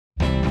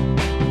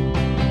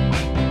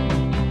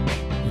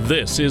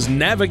This is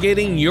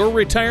Navigating Your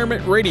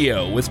Retirement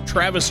Radio with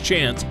Travis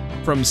Chance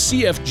from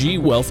CFG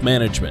Wealth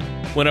Management.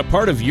 When a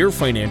part of your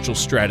financial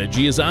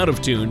strategy is out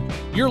of tune,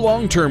 your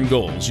long-term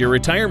goals, your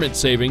retirement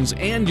savings,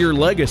 and your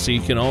legacy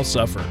can all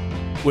suffer.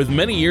 With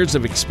many years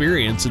of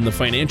experience in the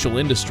financial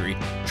industry,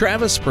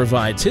 Travis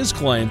provides his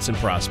clients and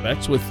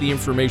prospects with the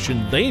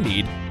information they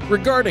need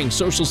regarding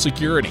Social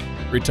Security,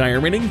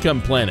 retirement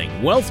income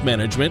planning, wealth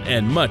management,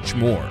 and much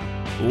more.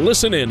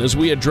 Listen in as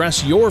we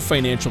address your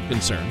financial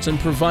concerns and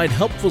provide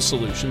helpful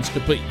solutions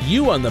to put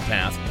you on the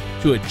path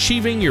to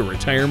achieving your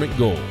retirement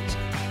goals.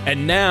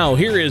 And now,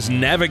 here is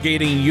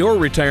Navigating Your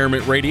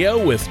Retirement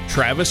Radio with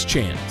Travis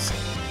Chance.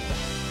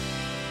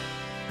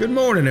 Good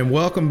morning and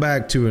welcome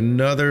back to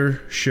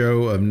another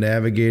show of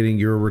Navigating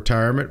Your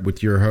Retirement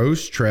with your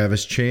host,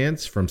 Travis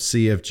Chance from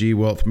CFG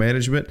Wealth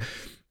Management.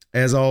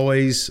 As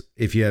always,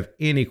 if you have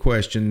any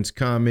questions,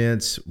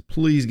 comments,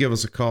 please give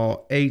us a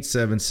call,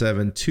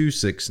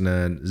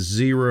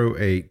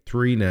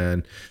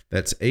 877-269-0839.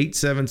 That's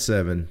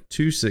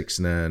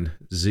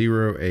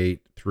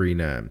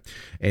 877-269-0839.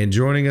 And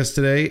joining us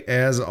today,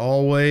 as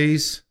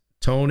always,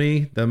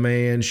 Tony the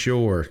Man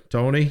Shore.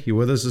 Tony, you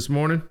with us this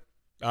morning?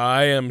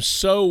 I am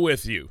so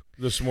with you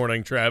this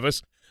morning,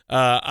 Travis.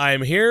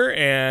 I'm here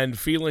and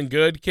feeling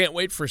good. Can't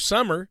wait for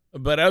summer,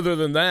 but other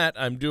than that,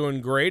 I'm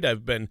doing great.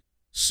 I've been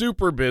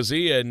super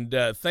busy, and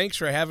thanks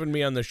for having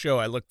me on the show.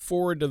 I look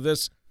forward to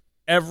this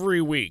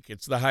every week.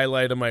 It's the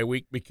highlight of my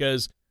week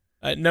because,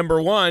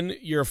 number one,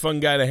 you're a fun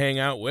guy to hang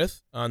out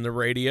with on the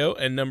radio,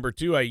 and number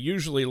two, I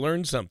usually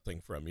learn something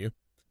from you.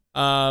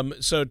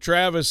 So,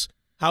 Travis,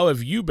 how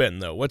have you been,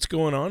 though? What's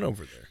going on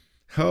over there?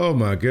 Oh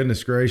my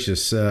goodness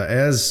gracious!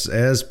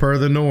 As per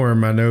the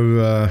norm, I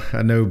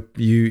know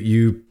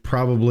you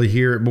probably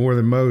hear it more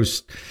than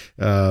most.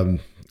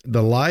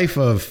 The life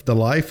of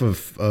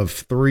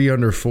 3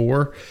 under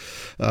 4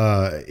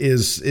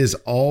 is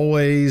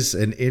always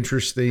an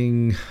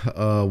interesting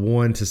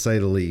one, to say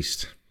the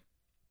least.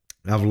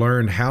 I've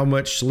learned how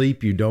much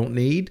sleep you don't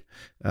need.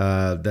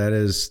 That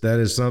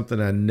is something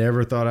I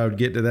never thought I would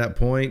get to that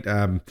point.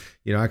 I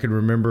can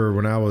remember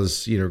when I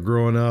was,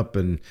 growing up,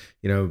 and,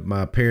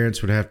 my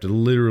parents would have to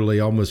literally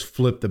almost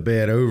flip the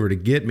bed over to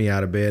get me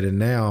out of bed. And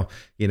now,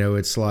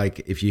 it's like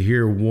if you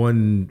hear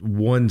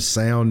one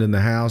sound in the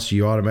house,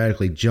 you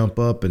automatically jump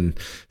up. And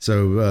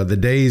so the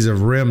days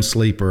of REM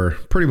sleep are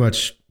pretty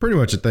much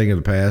a thing of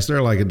the past.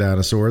 They're like a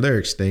dinosaur. They're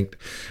extinct.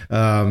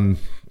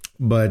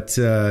 But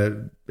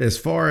as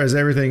far as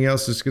everything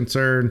else is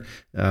concerned,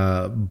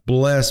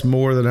 blessed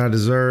more than I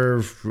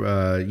deserve.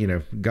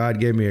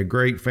 God gave me a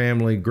great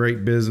family,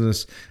 great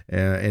business,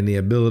 and the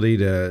ability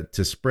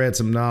to spread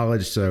some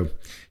knowledge. So,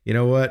 you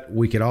know what?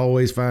 We could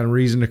always find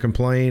reason to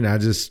complain. I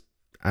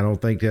don't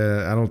think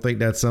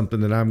that's something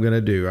that I'm going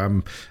to do.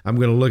 I'm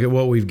going to look at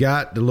what we've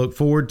got to look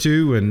forward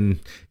to. And,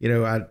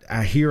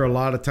 I hear a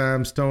lot of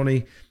times,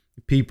 Tony,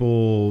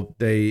 people,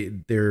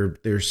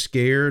 they're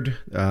scared.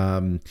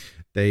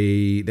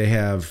 They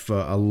have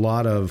a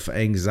lot of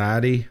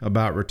anxiety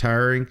about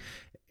retiring,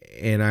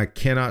 and I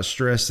cannot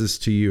stress this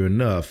to you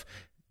enough.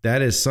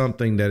 That is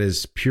something that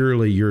is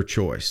purely your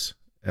choice.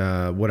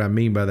 What I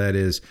mean by that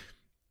is,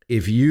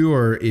 if you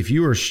are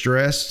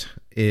stressed,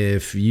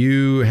 if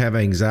you have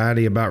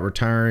anxiety about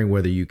retiring,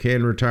 whether you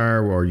can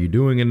retire or are you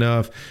doing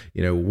enough,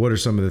 what are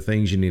some of the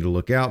things you need to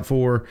look out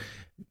for?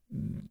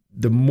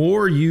 The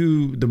more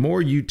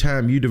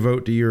time you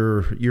devote to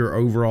your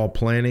overall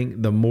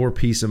planning, the more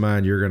peace of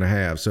mind you're going to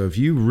have. So if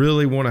you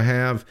really want to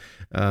have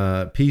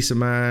peace of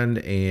mind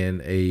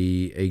and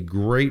a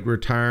great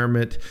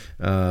retirement,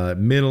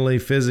 mentally,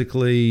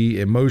 physically,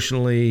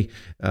 emotionally,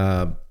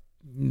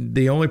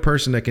 the only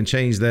person that can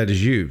change that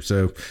is you.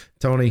 So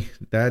Tony,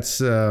 that's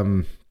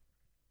why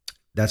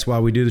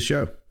we do the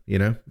show.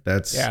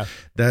 That's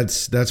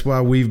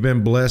why we've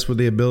been blessed with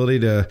the ability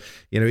to,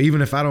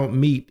 even if I don't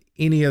meet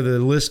any of the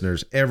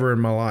listeners ever in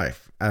my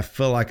life, I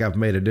feel like I've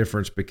made a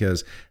difference,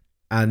 because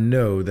I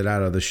know that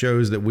out of the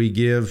shows that we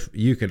give,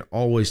 you can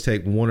always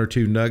take one or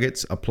two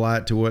nuggets, apply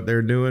it to what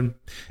they're doing,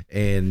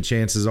 and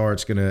chances are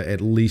it's going to at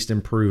least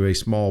improve a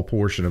small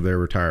portion of their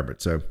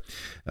retirement. So,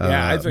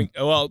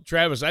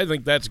 Travis, I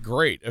think that's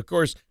great. Of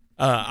course,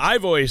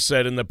 I've always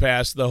said in the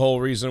past, the whole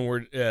reason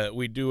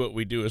we do what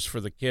we do is for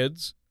the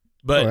kids.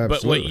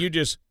 But what you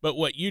just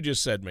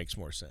said makes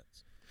more sense.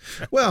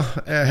 Well,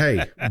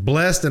 hey,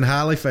 blessed and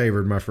highly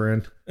favored, my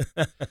friend.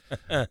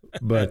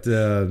 But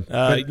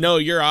no,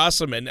 you're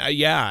awesome. And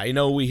I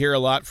know we hear a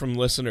lot from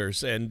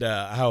listeners and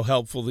how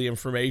helpful the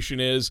information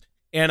is.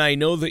 And I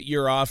know that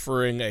you're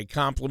offering a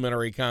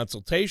complimentary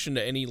consultation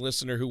to any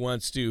listener who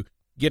wants to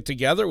get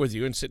together with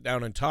you and sit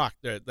down and talk.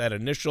 That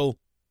initial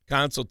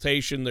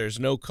consultation, there's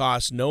no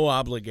cost, no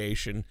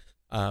obligation.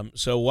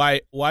 So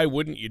why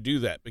wouldn't you do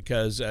that?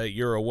 Because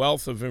you're a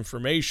wealth of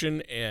information,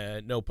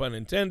 and no pun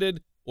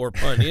intended, or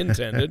pun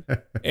intended.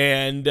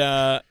 And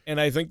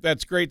I think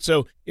that's great.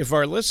 So if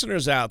our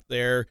listeners out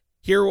there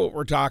hear what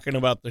we're talking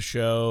about on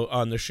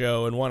the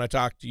show and want to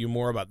talk to you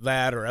more about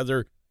that or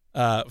other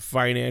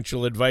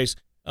financial advice,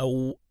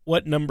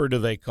 what number do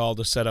they call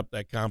to set up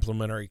that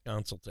complimentary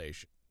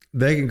consultation?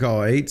 They can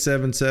call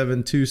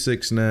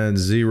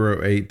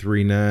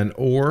 877-269-0839,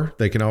 or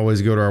they can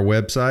always go to our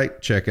website,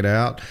 check it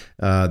out.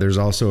 There's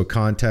also a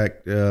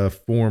contact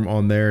form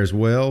on there as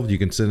well. You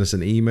can send us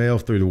an email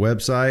through the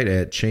website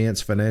at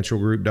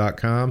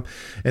chancefinancialgroup.com.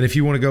 And if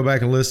you want to go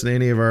back and listen to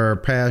any of our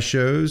past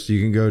shows,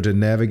 you can go to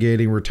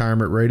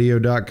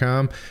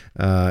navigatingretirementradio.com.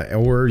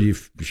 Or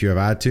if you have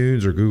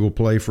iTunes or Google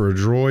Play for a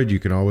Droid, you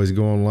can always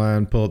go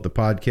online, pull up the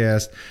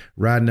podcast,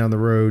 riding down the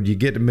road. You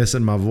get to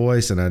missing my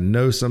voice, and I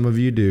know some of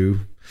you do.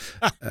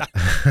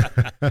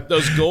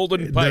 Those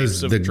golden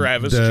pipes of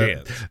Travis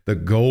Chance. The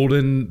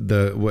golden,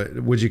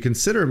 what would you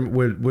consider,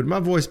 would my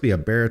voice be a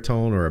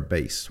baritone or a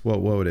bass?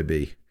 What would it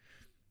be?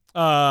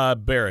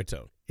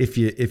 Baritone. If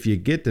you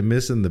get to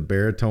missing the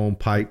baritone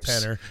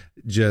pipes, Tenor.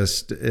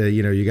 Just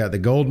you got the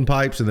golden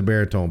pipes and the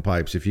baritone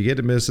pipes. If you get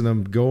to missing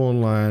them, go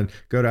online,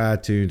 go to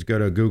iTunes, go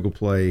to Google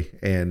Play,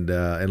 and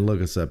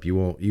look us up. You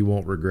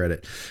won't regret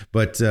it.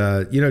 But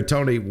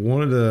Tony,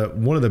 one of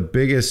the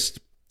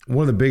biggest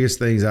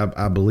things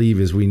I believe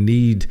is we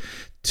need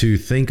to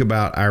think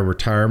about our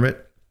retirement.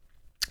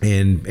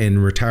 And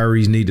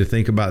retirees need to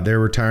think about their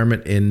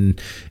retirement in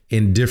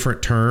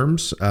different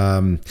terms.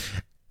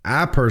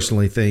 I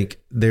personally think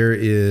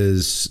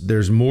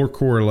there's more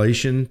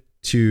correlation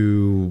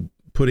to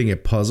putting a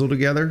puzzle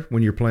together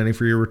when you're planning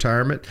for your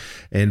retirement.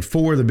 And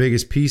four of the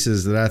biggest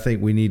pieces that I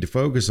think we need to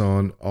focus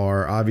on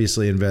are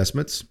obviously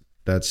investments.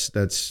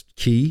 That's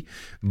key.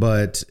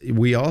 But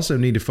we also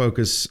need to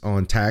focus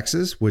on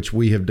taxes, which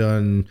we have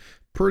done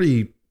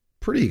pretty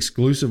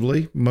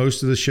exclusively.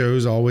 Most of the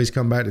shows always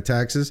come back to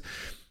taxes.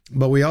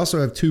 But we also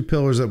have two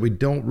pillars that we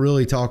don't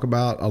really talk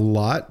about a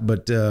lot,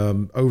 but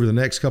over the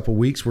next couple of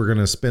weeks, we're going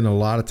to spend a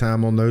lot of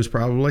time on those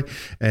probably.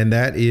 And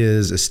that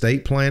is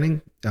estate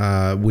planning.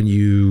 When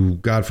you,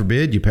 God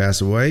forbid, you pass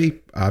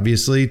away,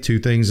 obviously two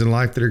things in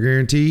life that are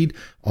guaranteed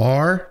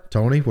are,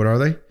 Tony, what are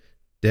they?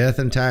 Death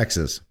and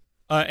taxes.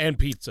 And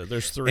pizza.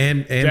 There's three.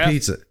 And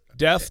pizza.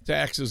 Death,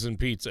 taxes, and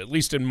pizza, at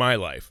least in my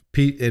life.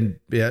 And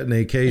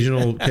the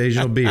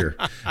occasional beer,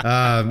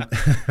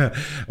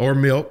 or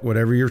milk,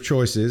 whatever your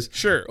choice is.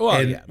 Sure. Well,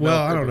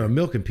 I don't know,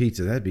 milk and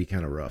pizza, that'd be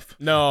kind of rough.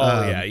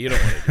 No, you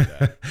don't want to do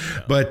that.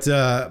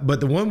 No. But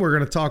the one we're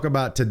going to talk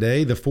about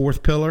today, the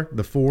fourth pillar,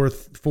 the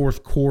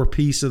fourth core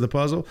piece of the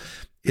puzzle,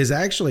 is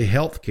actually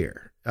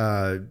healthcare.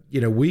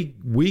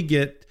 We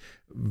get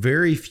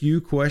very few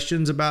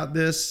questions about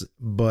this,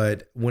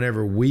 but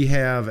whenever we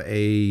have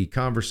a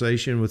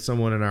conversation with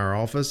someone in our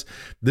office,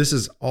 this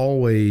is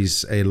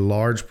always a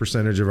large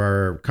percentage of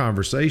our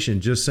conversation,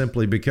 just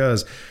simply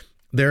because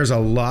there's a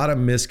lot of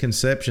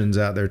misconceptions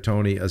out there,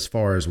 Tony, as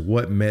far as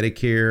what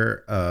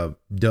Medicare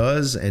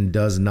does and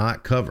does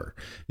not cover.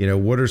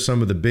 What are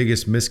some of the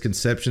biggest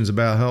misconceptions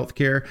about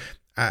healthcare?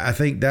 I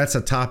think that's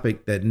a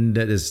topic that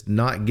does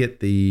not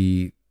get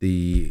the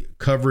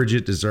coverage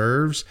it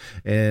deserves.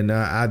 And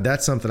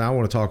that's something I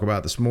want to talk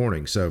about this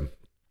morning. So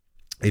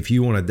if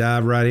you want to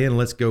dive right in,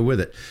 let's go with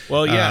it.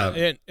 Well,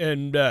 yeah.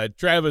 And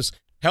Travis,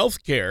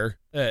 healthcare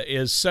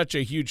is such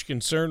a huge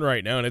concern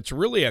right now. And it's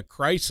really a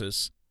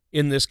crisis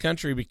in this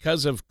country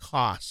because of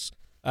costs,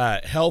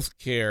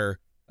 healthcare,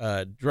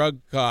 drug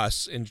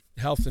costs, and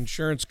health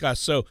insurance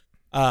costs. So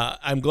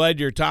I'm glad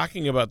you're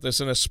talking about this,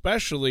 and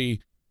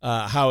especially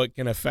how it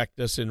can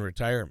affect us in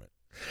retirement.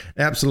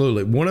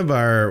 Absolutely. One of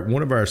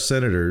our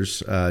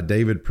senators,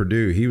 David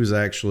Perdue, he was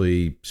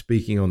actually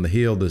speaking on the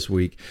Hill this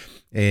week,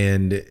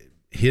 and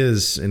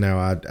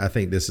I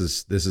think this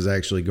is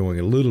actually going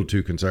a little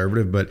too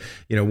conservative, but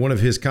one of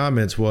his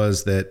comments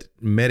was that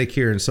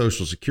Medicare and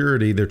Social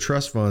Security, their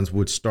trust funds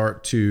would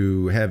start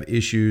to have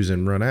issues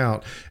and run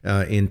out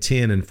in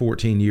 10 and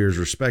 14 years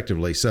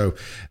respectively. So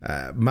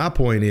my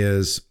point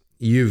is,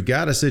 you've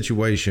got a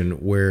situation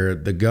where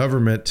the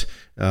government,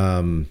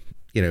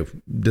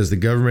 does the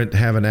government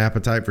have an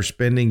appetite for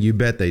spending? You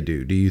bet they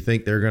do. Do you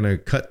think they're going to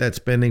cut that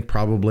spending?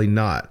 Probably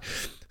not.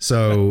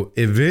 So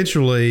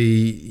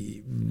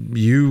eventually,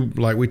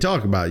 like we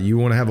talk about, you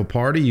want to have a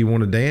party, you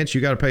want to dance, you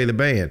got to pay the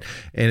band.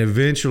 And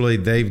eventually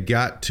we've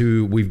got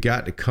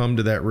to come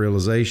to that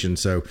realization.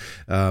 So,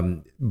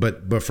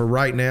 but for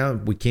right now,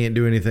 we can't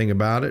do anything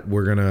about it.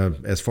 We're going to,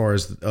 as far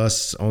as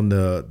us on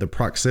the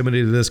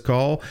proximity to this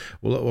call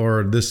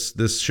or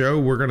this show,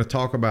 we're going to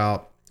talk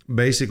about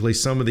basically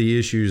some of the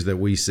issues that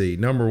we see.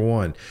 Number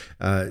one,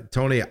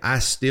 Tony, I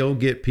still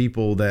get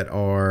people that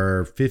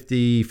are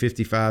 50,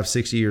 55,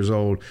 60 years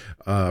old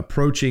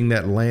approaching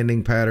that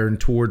landing pattern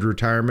toward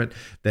retirement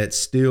that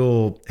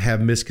still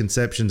have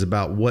misconceptions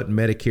about what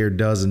Medicare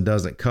does and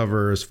doesn't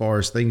cover as far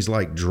as things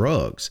like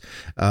drugs.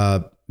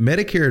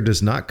 Medicare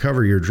does not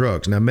cover your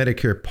drugs. Now,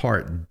 Medicare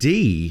Part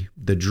D,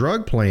 the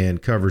drug plan,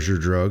 covers your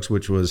drugs,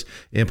 which was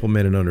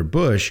implemented under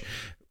Bush.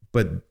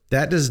 But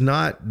that is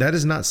not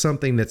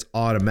something that's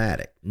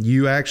automatic.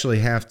 You actually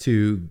have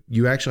to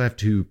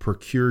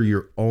procure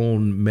your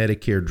own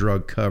Medicare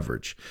drug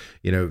coverage.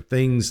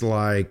 Things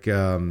like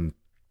some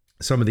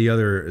of the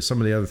other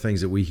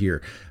things that we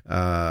hear,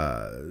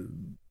 the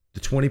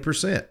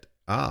 20%.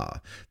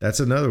 That's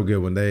another good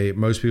one.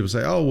 Most people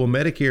say, oh, well,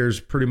 Medicare is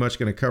pretty much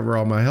going to cover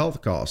all my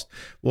health costs.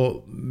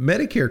 Well,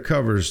 Medicare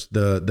covers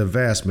the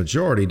vast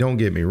majority. Don't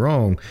get me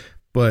wrong.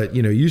 But,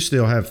 you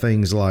still have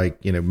things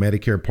like,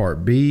 Medicare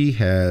Part B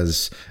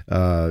has,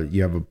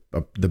 you have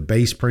the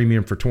base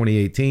premium for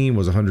 2018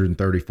 was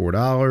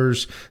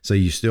 $134. So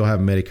you still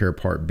have Medicare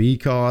Part B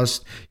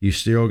cost. You're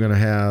still going to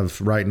have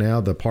right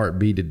now the Part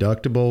B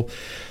deductible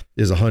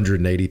is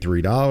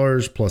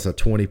 $183 plus a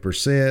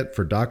 20%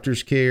 for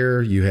doctor's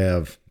care. You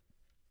have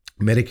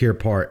Medicare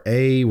Part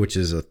A, which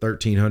is a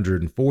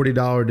 $1,340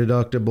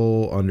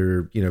 deductible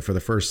under, for the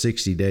first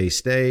 60-day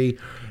stay.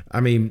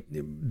 I mean,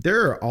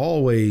 there are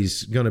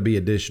always going to be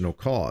additional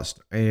costs.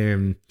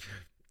 And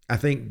I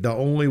think the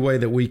only way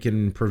that we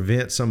can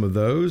prevent some of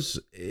those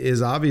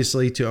is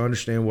obviously to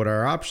understand what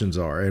our options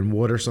are. And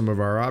what are some of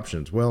our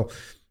options? Well,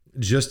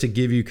 just to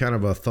give you kind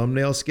of a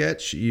thumbnail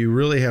sketch, you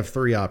really have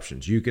three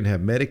options. You can have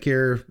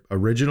Medicare,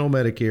 original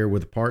Medicare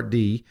with Part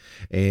D,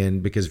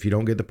 and because if you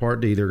don't get the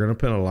Part D, they're going to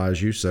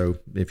penalize you. So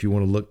if you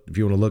want to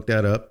look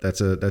that up, that's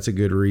a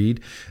good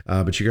read.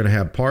 But you're going to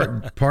have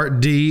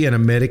Part D and a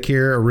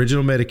Medicare,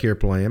 original Medicare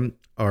plan,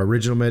 or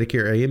original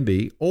Medicare A and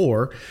B,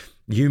 or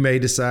you may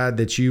decide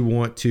that you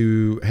want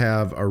to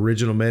have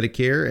original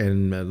Medicare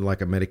and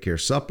like a Medicare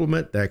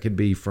supplement. That could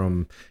be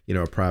from,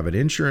 a private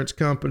insurance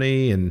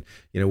company, and,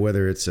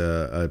 whether it's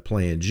a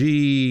Plan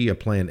G, a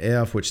Plan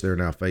F, which they're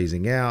now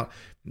phasing out.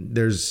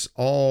 There's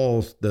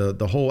all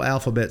the whole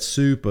alphabet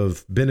soup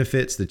of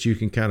benefits that you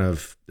can kind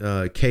of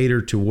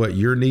cater to what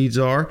your needs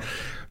are.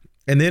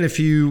 And then if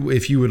you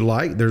would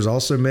like, there's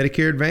also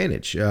Medicare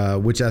Advantage,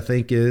 which I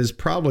think is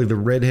probably the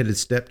redheaded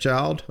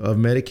stepchild of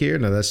Medicare.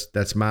 Now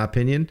that's my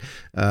opinion.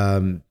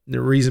 The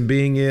reason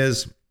being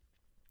is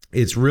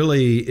it's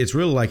really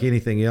like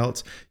anything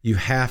else. You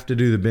have to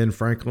do the Ben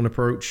Franklin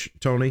approach,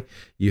 Tony.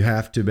 You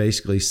have to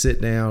basically sit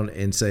down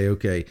and say,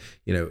 okay,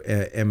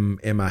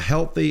 am I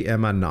healthy?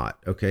 Am I not?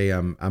 Okay,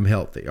 I'm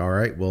healthy. All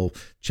right. Well,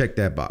 check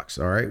that box.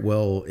 All right.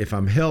 Well, if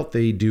I'm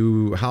healthy,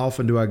 how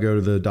often do I go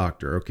to the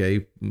doctor?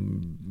 Okay,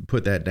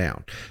 put that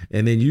down.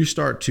 And then you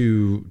start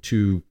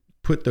to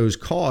put those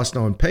costs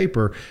on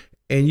paper.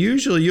 And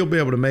usually you'll be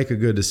able to make a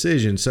good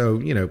decision. So,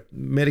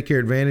 Medicare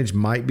Advantage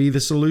might be the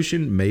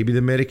solution, maybe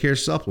the Medicare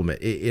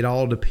supplement. It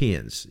all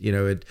depends.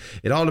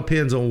 It all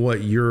depends on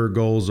what your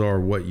goals are,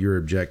 what your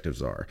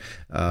objectives are.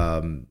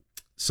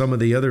 Some of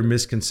the other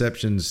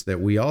misconceptions that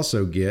we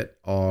also get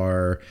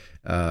are,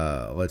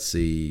 let's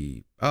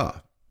see. I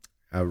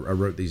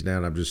wrote these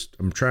down.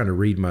 I'm trying to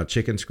read my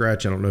chicken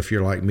scratch. I don't know if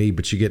you're like me,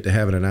 but you get to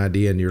having an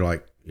idea and you're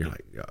like,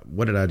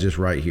 what did I just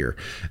write here?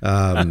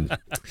 I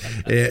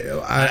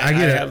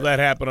have that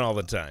happen all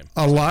the time.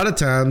 A lot of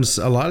times,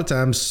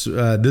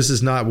 this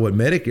is not what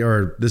Medicare,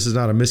 or this is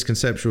not a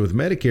misconception with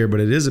Medicare, but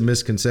it is a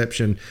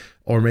misconception,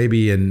 or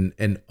maybe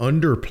an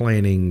under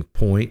planning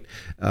point.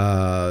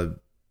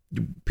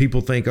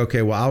 People think,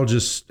 okay, well, I'll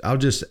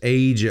just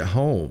age at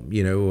home,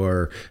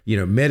 or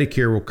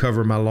Medicare will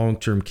cover my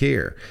long-term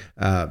care.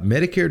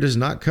 Medicare does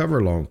not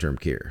cover long-term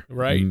care.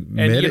 Right.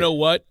 And you know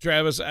what,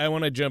 Travis, I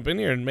want to jump in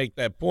here and make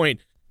that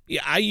point.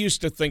 I used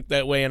to think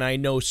that way, and I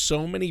know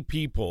so many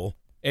people,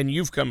 and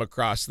you've come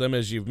across them,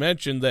 as you've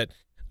mentioned, that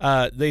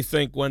they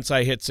think once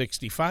I hit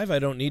 65, I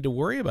don't need to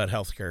worry about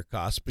healthcare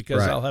costs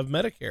because I'll have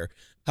Medicare.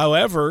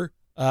 However,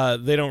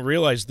 they don't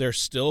realize there's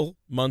still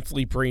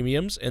monthly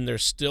premiums and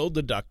there's still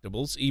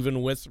deductibles,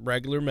 even with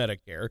regular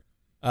Medicare.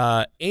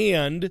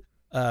 And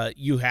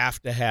you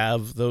have to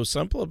have those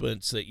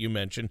supplements that you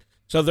mentioned.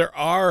 So there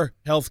are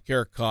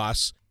healthcare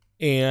costs,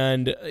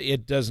 and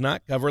it does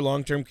not cover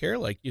long-term care,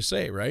 like you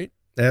say, right?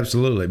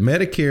 Absolutely.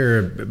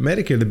 Medicare,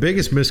 the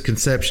biggest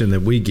misconception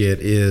that we get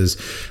is,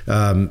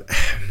 I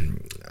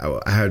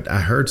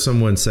heard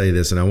someone say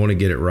this, and I want to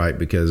get it right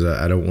because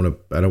I don't want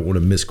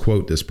to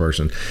misquote this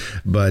person,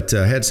 but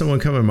I had someone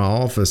come in my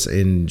office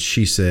and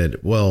she said,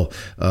 well,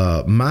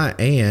 my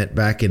aunt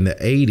back in the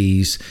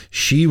 80s,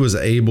 she was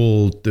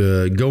able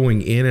to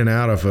going in and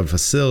out of a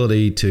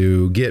facility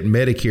to get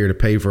Medicare to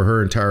pay for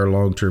her entire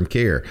long-term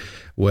care.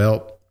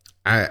 Well,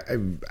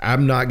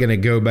 I'm not going to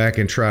go back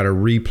and try to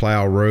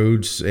replow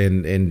roads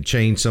and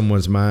change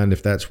someone's mind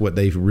if that's what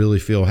they really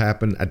feel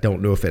happened. I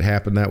don't know if it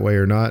happened that way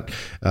or not,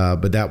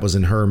 but that was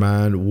in her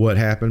mind what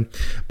happened.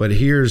 But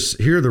here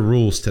are the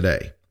rules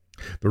today.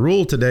 The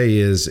rule today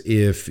is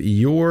if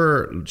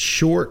your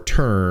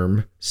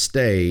short-term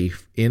stay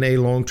in a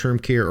long-term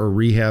care or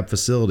rehab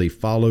facility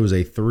follows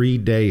a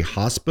 3-day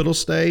hospital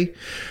stay,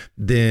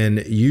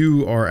 then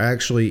you are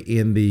actually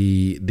in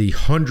the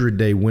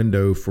 100-day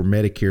window for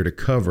Medicare to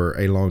cover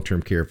a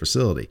long-term care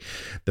facility.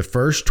 The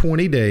first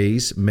 20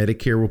 days,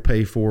 Medicare will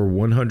pay for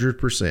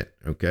 100%,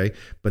 okay?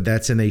 But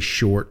that's in a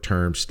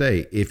short-term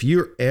stay. If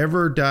you're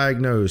ever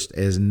diagnosed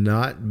as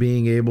not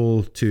being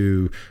able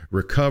to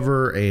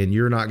recover and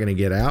you're not going to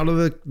get out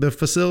of the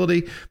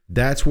facility,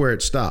 that's where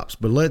it stops.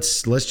 But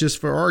let's just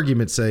for for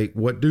argument's sake,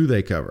 what do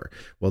they cover?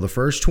 Well, the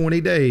first 20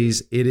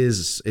 days, it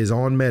is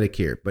on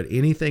Medicare. But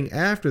anything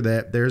after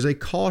that, there's a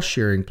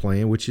cost-sharing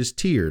plan, which is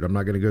tiered. I'm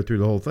not going to go through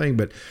the whole thing,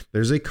 but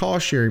there's a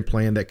cost-sharing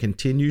plan that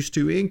continues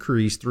to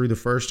increase through the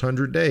first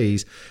 100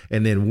 days.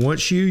 And then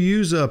once you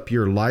use up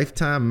your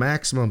lifetime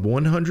maximum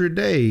 100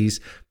 days,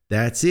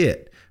 that's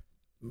it.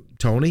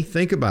 Tony,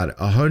 think about it.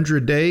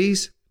 100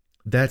 days,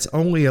 that's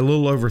only a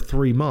little over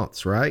 3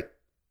 months, right?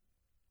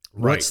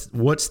 Right.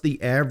 What's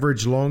the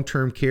average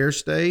long-term care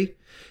stay?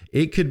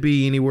 It could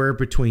be anywhere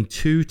between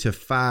 2 to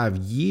 5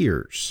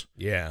 years.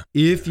 Yeah.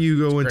 If you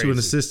go into crazy. an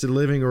assisted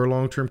living or a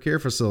long-term care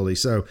facility.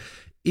 So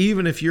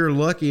even if you're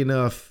lucky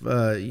enough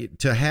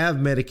to have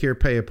Medicare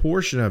pay a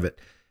portion of it,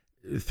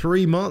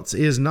 3 months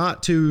is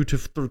not 2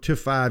 to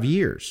 5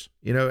 years.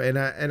 You know, and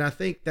I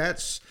think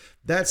that's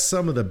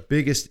some of the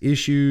biggest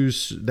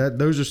issues.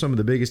 Those are some of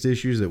the biggest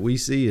issues that we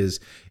see is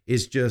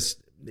just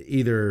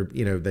either,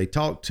 you know, they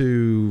talk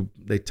to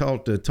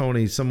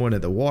Tony, someone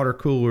at the water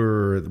cooler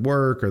or at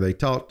work, or they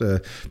talk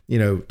to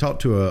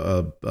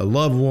a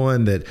loved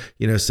one that,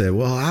 you know, said,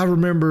 well, I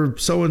remember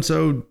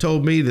so-and-so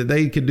told me that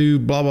they could do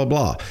blah, blah,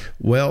 blah.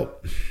 Well,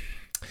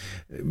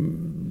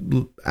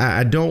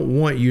 I don't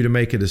want you to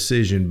make a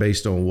decision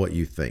based on what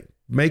you think.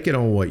 Make it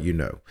on what you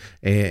know.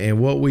 And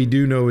what we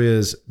do know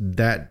is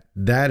that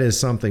is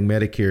something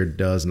Medicare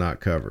does not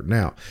cover.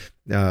 Now,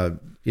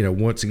 you know,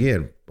 once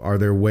again, are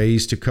there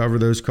ways to cover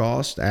those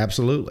costs?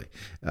 Absolutely.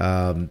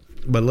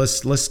 But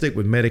let's stick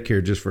with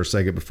Medicare just for a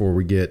second before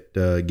we get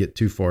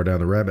too far down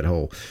the rabbit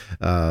hole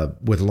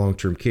with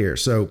long-term care.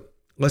 So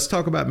let's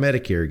talk about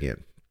Medicare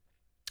again.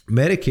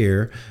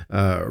 Medicare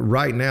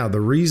right now,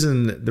 the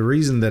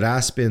reason that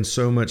I spend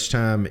so much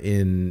time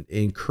in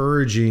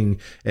encouraging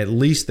at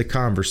least the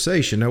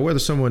conversation, now whether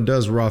someone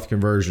does Roth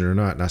conversion or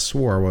not, and I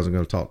swore I wasn't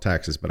going to talk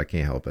taxes, but I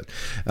can't help it.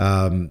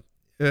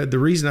 The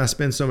reason I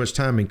spend so much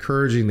time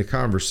encouraging the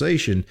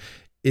conversation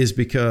is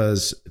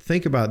because,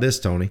 think about this,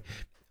 Tony,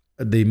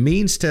 the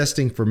means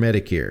testing for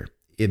Medicare,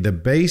 the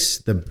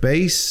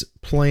base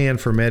plan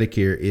for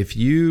Medicare, if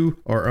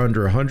you are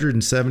under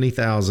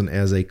 $170,000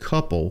 as a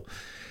couple,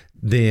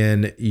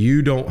 then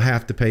you don't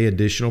have to pay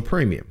additional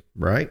premium,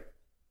 right?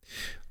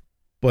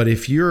 But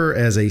if you're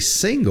as a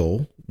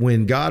single,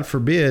 when God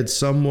forbid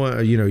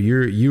someone, you know,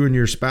 you and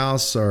your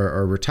spouse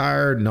are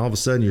retired and all of a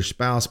sudden your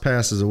spouse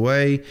passes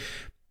away,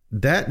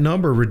 that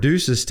number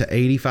reduces to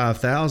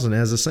 $85,000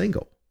 as a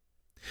single.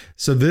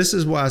 So this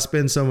is why I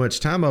spend so much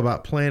time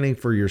about planning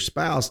for your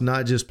spouse,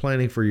 not just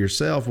planning for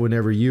yourself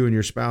whenever you and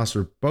your spouse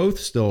are both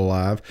still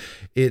alive.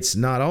 It's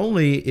not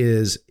only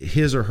is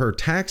his or her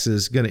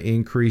taxes going to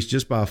increase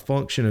just by a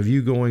function of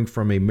you going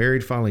from a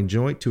married filing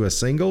joint to a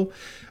single,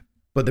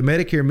 but the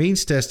Medicare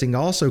means testing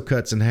also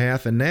cuts in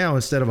half. And now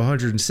instead of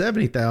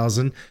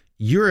 $170,000,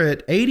 you're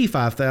at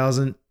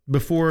 $85,000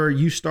 before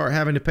you start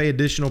having to pay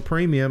additional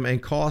premium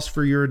and cost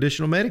for your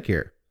additional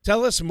Medicare.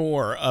 Tell us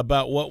more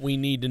about what we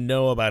need to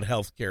know about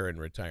healthcare in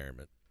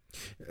retirement.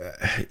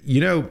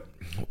 You know,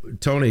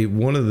 Tony,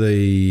 one of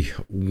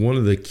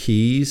the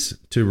keys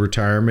to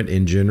retirement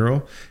in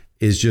general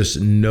is just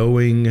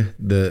knowing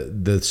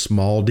the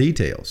small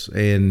details.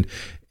 And,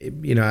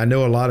 you know, I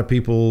know a lot of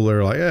people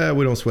are like,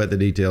 we don't sweat the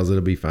details,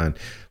 it'll be fine.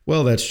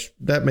 Well,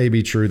 that may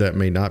be true, that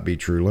may not be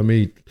true. Let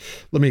me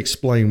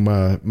explain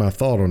my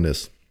thought on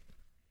this.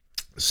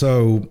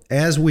 So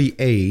as we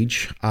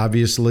age,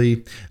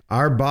 obviously,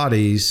 our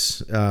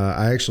bodies,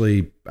 I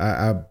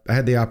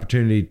had the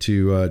opportunity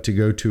to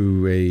go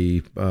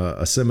to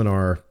a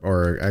seminar,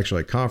 or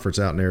actually a conference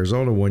out in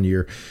Arizona one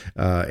year,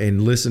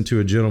 and listen to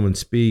a gentleman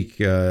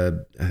speak. I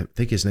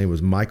think his name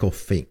was Michael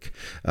Fink.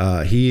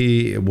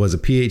 He was a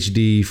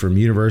PhD from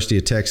University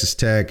of Texas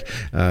Tech,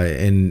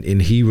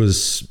 and he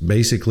was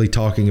basically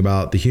talking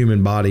about the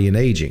human body and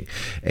aging.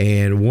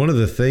 And one of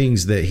the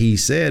things that he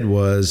said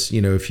was,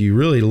 you know, if you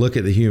really look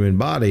at the human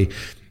body,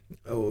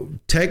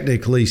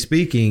 technically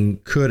speaking,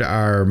 could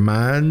our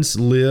minds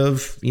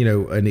live, you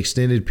know, an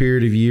extended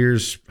period of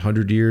years,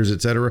 100 years,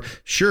 et cetera?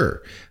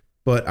 Sure.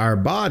 But our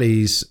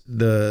bodies,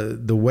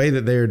 the way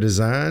that they're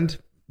designed,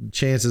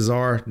 chances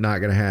are not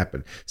going to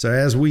happen. So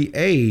as we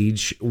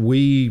age,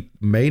 we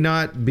may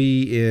not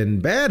be in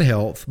bad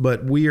health,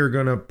 but we are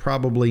going to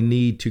probably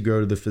need to go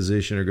to the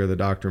physician or go to the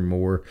doctor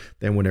more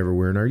than whenever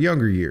we're in our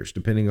younger years,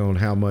 depending on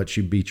how much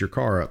you beat your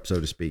car up, so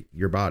to speak,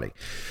 your body.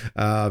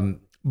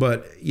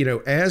 But, you know,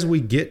 as we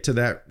get to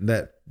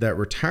that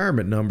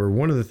retirement number,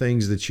 one of the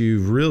things that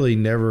you've really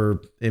never,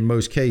 in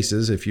most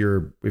cases, if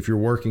you're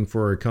working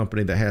for a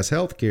company that has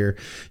healthcare,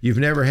 you've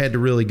never had to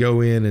really go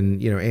in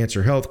and, you know,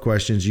 answer health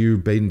questions.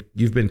 You've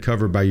been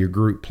covered by your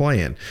group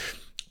plan.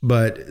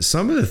 But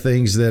some of the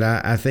things that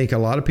I think a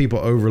lot of people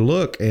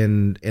overlook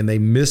and they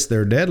miss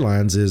their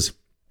deadlines is,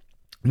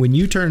 When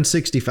you turn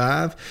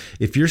 65,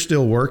 if you're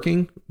still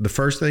working, the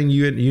first thing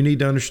you need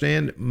to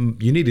understand,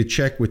 you need to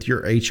check with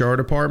your HR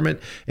department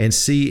and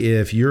see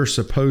if you're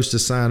supposed to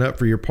sign up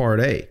for your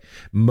Part A.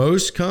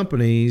 Most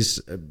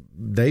companies,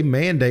 they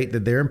mandate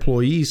that their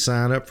employees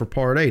sign up for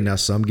Part A. Now,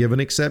 some give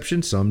an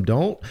exception, some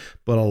don't,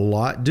 but a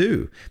lot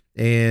do.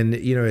 And,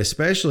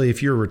 especially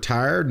if you're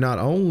retired, not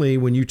only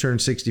when you turn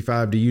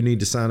 65 do you need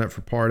to sign up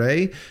for Part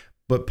A,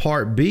 but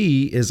Part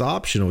B is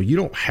optional. You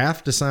don't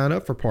have to sign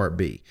up for Part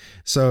B.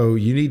 So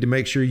you need to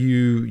make sure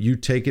you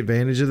take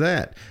advantage of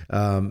that.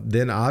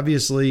 Then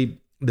obviously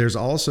there's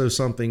also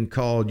something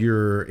called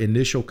your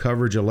initial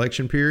coverage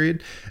election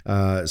period.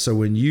 So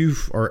when you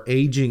are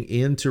aging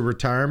into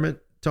retirement,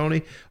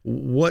 Tony,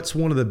 what's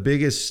one of the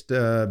biggest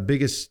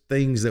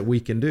things that we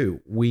can do?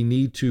 We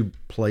need to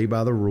play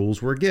by the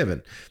rules we're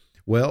given.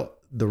 Well,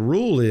 the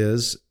rule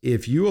is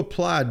if you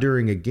apply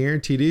during a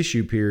guaranteed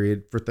issue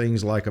period for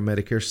things like a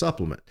Medicare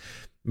supplement,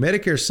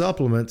 Medicare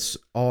supplements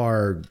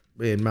are,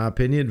 in my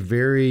opinion,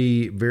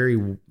 very,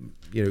 very,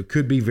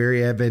 could be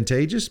very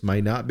advantageous, may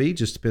not be,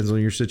 just depends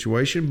on your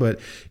situation. But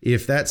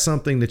if that's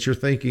something that you're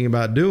thinking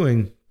about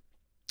doing,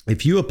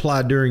 if you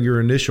apply during your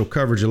initial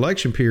coverage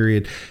election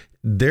period,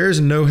 there's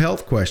no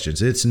health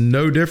questions. It's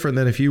no different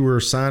than if you were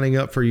signing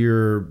up for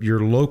your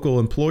local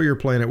employer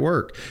plan at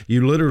work.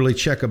 You literally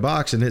check a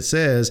box and it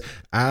says,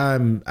 I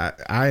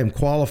am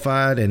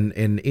qualified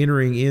and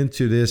entering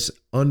into this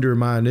under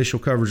my initial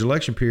coverage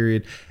election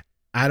period.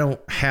 I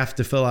don't have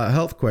to fill out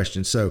health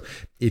questions. So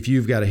if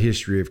you've got a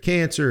history of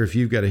cancer, if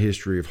you've got a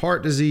history of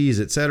heart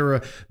disease,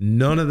 etc.,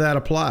 none of that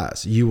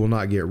applies. You will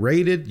not get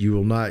rated. You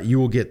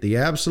will get the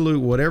absolute,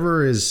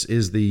 whatever is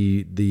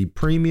the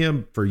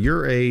premium for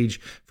your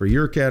age, for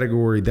your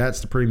category.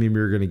 That's the premium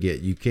you're going to get.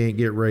 You can't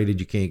get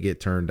rated. You can't get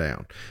turned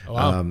down. Oh,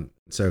 wow.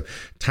 So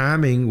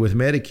timing with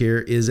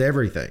Medicare is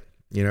everything,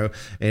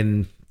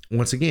 and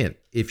once again,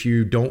 if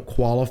you don't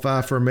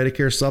qualify for a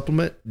Medicare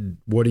supplement,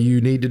 what do you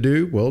need to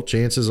do? Well,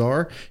 chances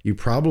are you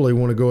probably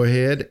want to go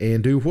ahead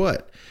and do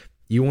what?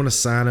 You want to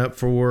sign up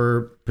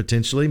for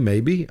potentially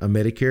maybe a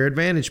Medicare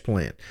Advantage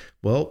plan.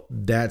 Well,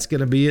 that's going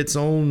to be its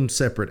own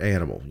separate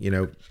animal,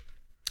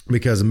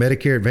 because a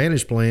Medicare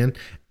Advantage plan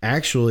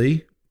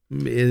actually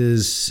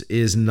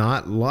is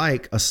not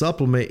like a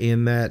supplement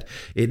in that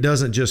it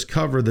doesn't just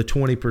cover the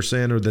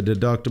 20% or the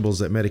deductibles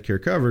that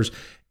Medicare covers.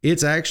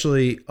 It's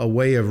actually a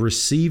way of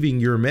receiving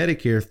your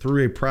Medicare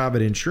through a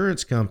private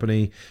insurance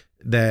company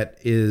that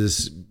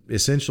is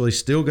essentially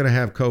still going to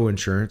have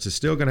co-insurance. It's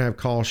still going to have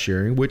cost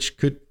sharing, which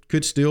could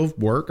still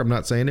work. I'm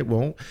not saying it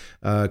won't.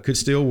 Could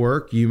still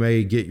work. You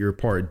may get your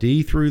Part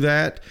D through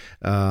that.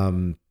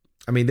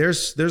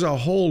 There's a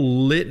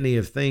whole litany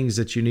of things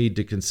that you need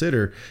to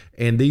consider,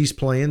 and these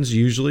plans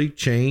usually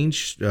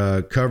change.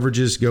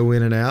 Coverages go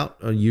in and out,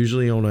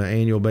 usually on an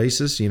annual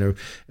basis.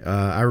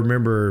 I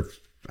remember,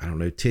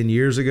 10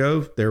 years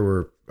ago, there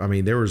were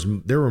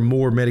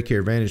more Medicare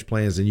Advantage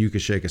plans than you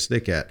could shake a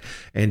stick at.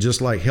 And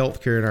just like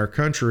healthcare in our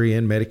country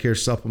and Medicare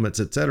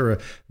supplements, et cetera,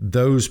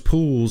 those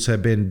pools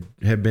have been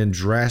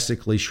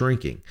drastically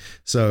shrinking.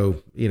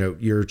 So,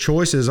 your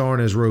choices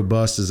aren't as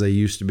robust as they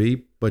used to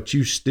be, but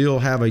you still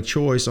have a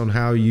choice on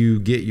how you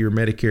get your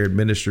Medicare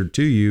administered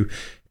to you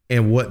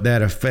and what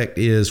that effect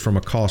is from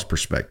a cost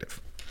perspective.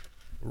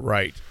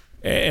 Right.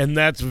 And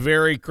that's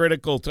very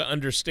critical to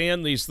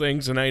understand these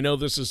things. And I know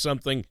this is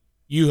something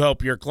you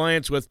help your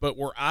clients with, but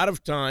we're out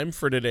of time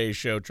for today's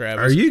show,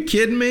 Travis. Are you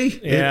kidding me?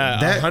 Yeah,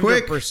 that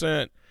 100%.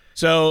 Quick?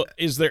 So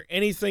is there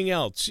anything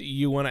else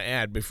you want to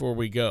add before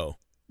we go?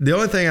 The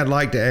only thing I'd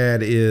like to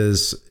add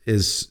is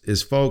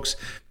folks,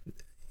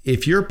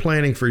 if you're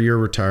planning for your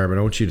retirement,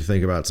 I want you to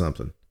think about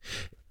something.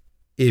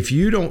 If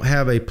you don't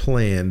have a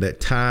plan that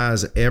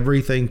ties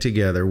everything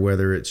together,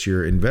 whether it's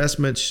your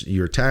investments,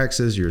 your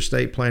taxes, your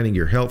estate planning,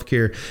 your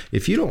healthcare,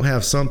 if you don't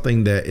have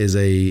something that is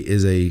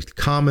a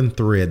common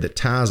thread that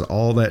ties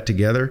all that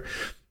together,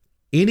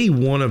 any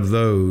one of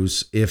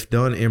those, if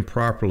done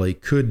improperly,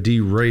 could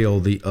derail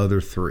the other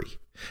three.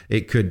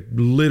 It could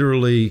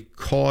literally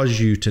cause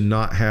you to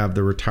not have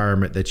the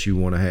retirement that you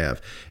want to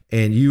have.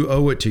 And you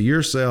owe it to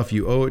yourself,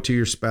 you owe it to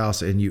your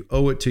spouse, and you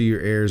owe it to your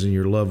heirs and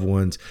your loved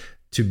ones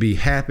to be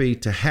happy,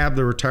 to have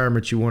the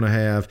retirement you want to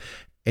have,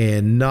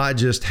 and not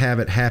just have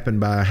it happen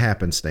by a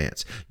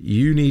happenstance.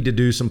 You need to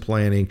do some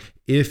planning.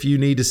 If you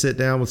need to sit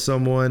down with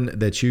someone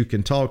that you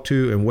can talk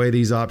to and weigh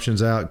these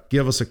options out,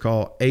 give us a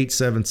call,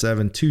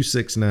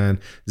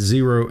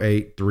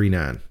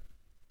 877-269-0839.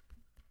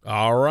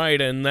 All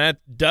right, and that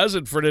does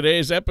it for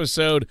today's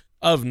episode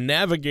of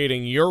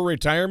Navigating Your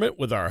Retirement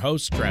with our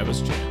host,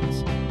 Travis Chance.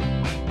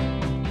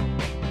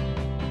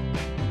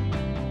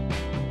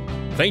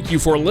 Thank you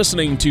for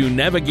listening to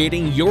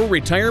Navigating Your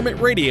Retirement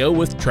Radio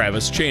with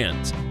Travis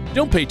Chance.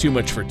 Don't pay too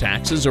much for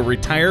taxes or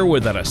retire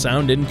without a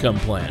sound income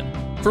plan.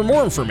 For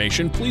more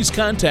information, please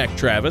contact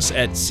Travis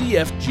at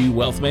CFG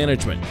Wealth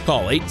Management.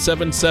 Call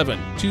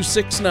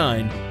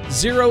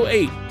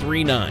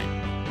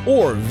 877-269-0839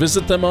 or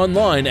visit them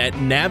online at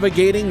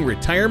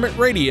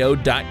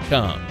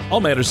navigatingretirementradio.com. All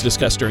matters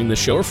discussed during this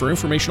show are for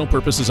informational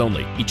purposes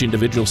only. Each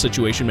individual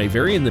situation may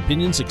vary, and the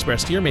opinions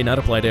expressed here may not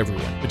apply to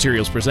everyone.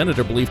 Materials presented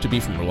are believed to be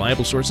from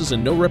reliable sources,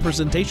 and no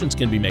representations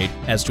can be made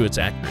as to its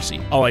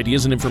accuracy. All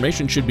ideas and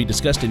information should be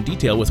discussed in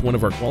detail with one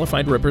of our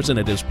qualified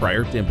representatives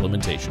prior to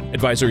implementation.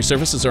 Advisory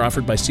services are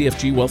offered by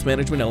CFG Wealth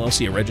Management,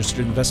 LLC, a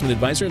registered investment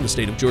advisor in the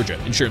state of Georgia.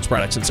 Insurance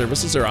products and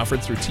services are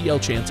offered through TL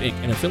Chance, Inc.,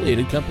 an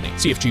affiliated company.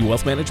 CFG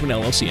Wealth Management,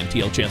 LLC, and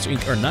TL Chance,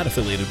 Inc. are not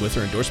affiliated with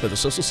or endorsed by the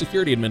Social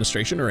Security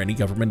Administration or any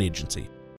government agency.